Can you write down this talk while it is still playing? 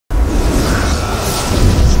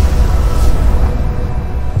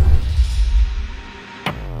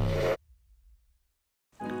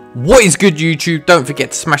What is good, YouTube? Don't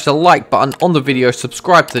forget to smash the like button on the video,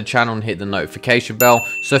 subscribe to the channel and hit the notification bell.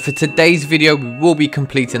 So for today's video, we will be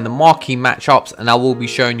completing the marquee matchups and I will be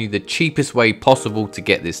showing you the cheapest way possible to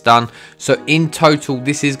get this done. So in total,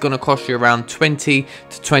 this is going to cost you around 20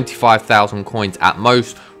 to 25,000 coins at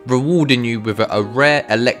most, rewarding you with a rare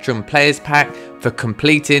Electrum players pack for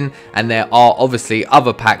completing, and there are obviously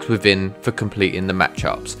other packs within for completing the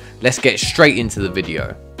matchups. Let's get straight into the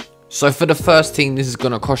video. So for the first team, this is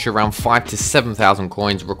going to cost you around 5 to 7,000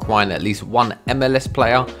 coins, requiring at least one MLS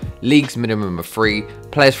player, leagues minimum of 3,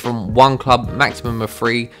 players from one club maximum of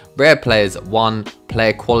 3, rare players 1,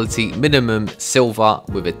 player quality minimum silver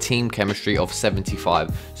with a team chemistry of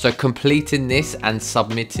 75. So completing this and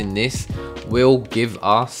submitting this will give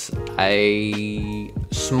us a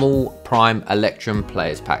small prime Electrum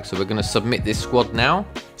players pack. So we're going to submit this squad now.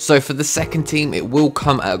 So for the second team, it will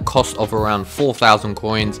come at a cost of around 4,000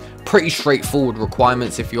 coins. Pretty straightforward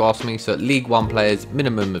requirements if you ask me. So League 1 players,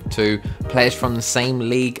 minimum of 2, players from the same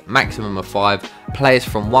league, maximum of 5, players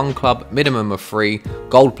from one club, minimum of 3,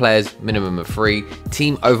 gold players, minimum of 3,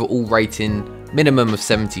 team overall rating, minimum of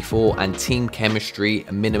 74, and team chemistry,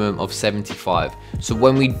 a minimum of 75. So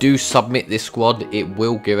when we do submit this squad, it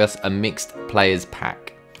will give us a mixed players pack.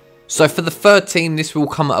 So for the third team, this will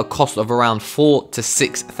come at a cost of around 4 to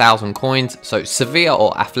 6,000 coins. So Sevilla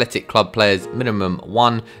or Athletic Club players, minimum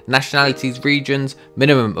 1, nationalities, regions,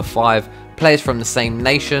 minimum of 5, players from the same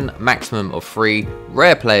nation, maximum of 3,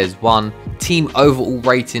 rare players 1, team overall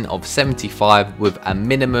rating of 75 with a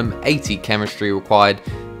minimum 80 chemistry required.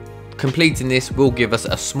 Completing this will give us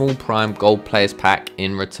a small prime gold players pack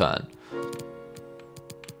in return.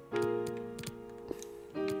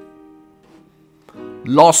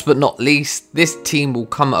 Last but not least, this team will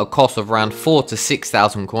come at a cost of around 4 to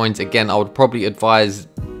 6,000 coins. Again, I would probably advise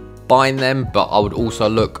buying them, but I would also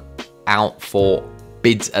look out for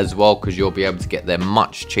bids as well, because you'll be able to get them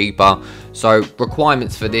much cheaper. So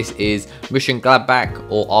requirements for this is Mönchengladbach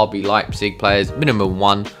or RB Leipzig players, minimum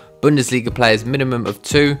 1, Bundesliga players minimum of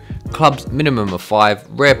 2, clubs minimum of 5,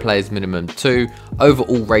 rare players minimum 2,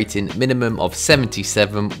 overall rating minimum of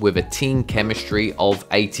 77 with a team chemistry of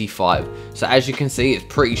 85. So as you can see, it's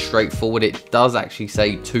pretty straightforward. It does actually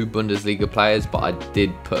say 2 Bundesliga players, but I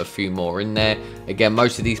did put a few more in there. Again,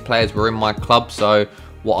 most of these players were in my club, so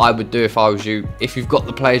what I would do if I was you, if you've got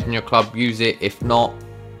the players in your club, use it. If not,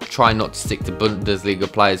 try not to stick to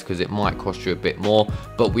Bundesliga players because it might cost you a bit more.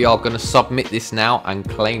 But we are going to submit this now and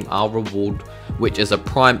claim our reward, which is a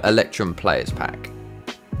prime Electrum players pack.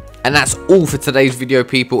 And that's all for today's video,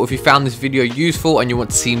 people. If you found this video useful and you want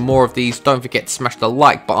to see more of these, don't forget to smash the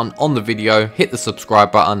like button on the video, hit the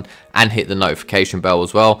subscribe button and hit the notification bell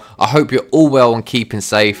as well. I hope you're all well and keeping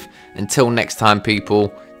safe. Until next time,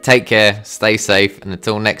 people, take care, stay safe, and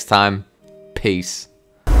until next time, peace.